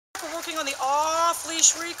working on the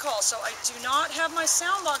off-leash recall, so I do not have my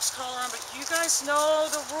sound box collar on, but you guys know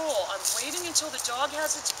the rule. I'm waiting until the dog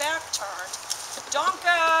has its back turned.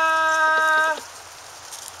 Donka!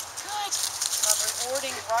 Good. I'm rewarding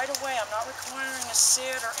right away. I'm not requiring a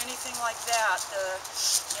sit or anything like that. The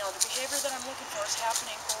behavior that I'm looking for is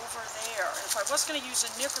happening over there. And if I was going to use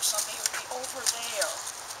a nick or something, it would be over there.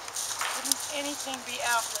 Wouldn't anything be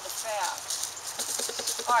after the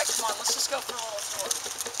fact? All right, come on, let's just go for a little tour.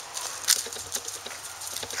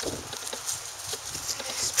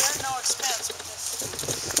 Spend no expense with this.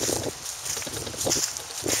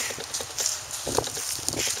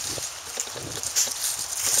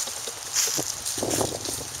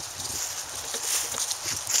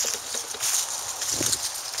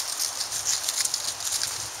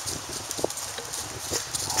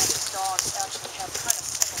 All these dogs actually have kind of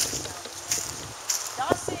similar sounding names.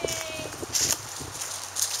 Dossie!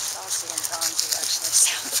 Dossie and Donzi actually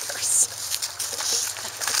sound very similar.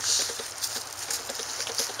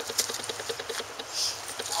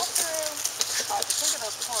 All through. Think of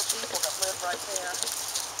those poor people that live right there.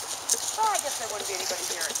 Well, I guess there wouldn't be anybody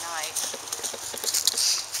here at night.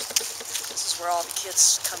 This is where all the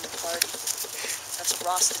kids come to party. That's a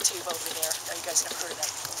prostitute over there. Now you guys have heard of that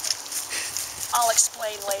before. I'll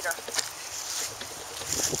explain later.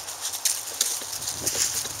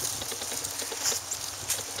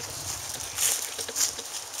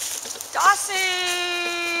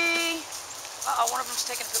 Dossie! Uh-oh, one of them's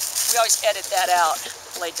taking a poop. We always edit that out.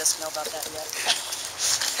 Blade doesn't know about that yet.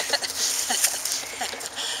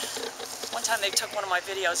 One time they took one of my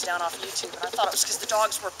videos down off YouTube, and I thought it was because the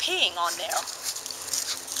dogs were peeing on there.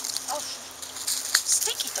 Oh,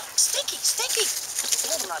 stinky dog, stinky, stinky. I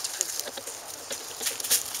told them not to poop there.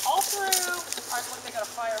 All through. All right, look, they got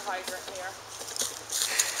a fire hydrant here.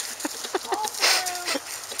 All through.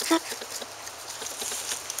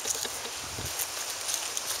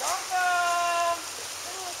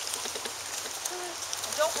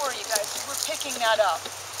 And don't worry, you guys, we're picking that up.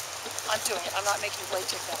 I'm doing it. I'm not making Blade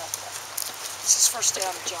take that up yet. This is first day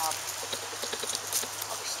on the job.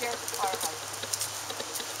 I'll be scared of the fire hydrant.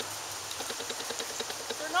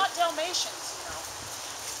 They're not Dalmatians, you know.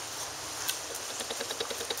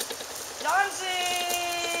 Donzi!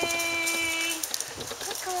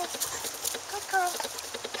 Good girl. Good girl.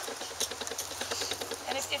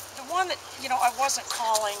 And if the one that, I wasn't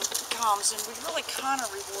calling comes, and we really kind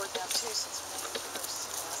of reward them too, since we're making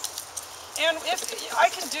first. And if I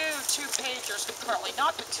can do 2 pagers concurrently,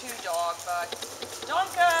 not the 2-dog, but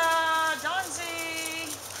Donka, Donzi.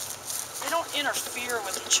 They don't interfere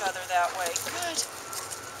with each other that way. Good.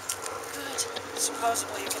 Good.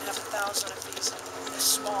 Supposedly you can have 1,000 of these in this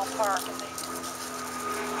small park, and they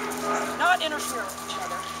do not interfere with each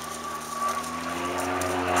other.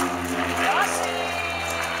 Dossie!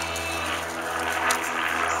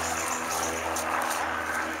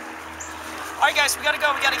 All right, guys, we got to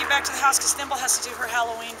go. We got to get back to the house because Thimble has to do her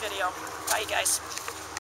Halloween video. Bye, you guys.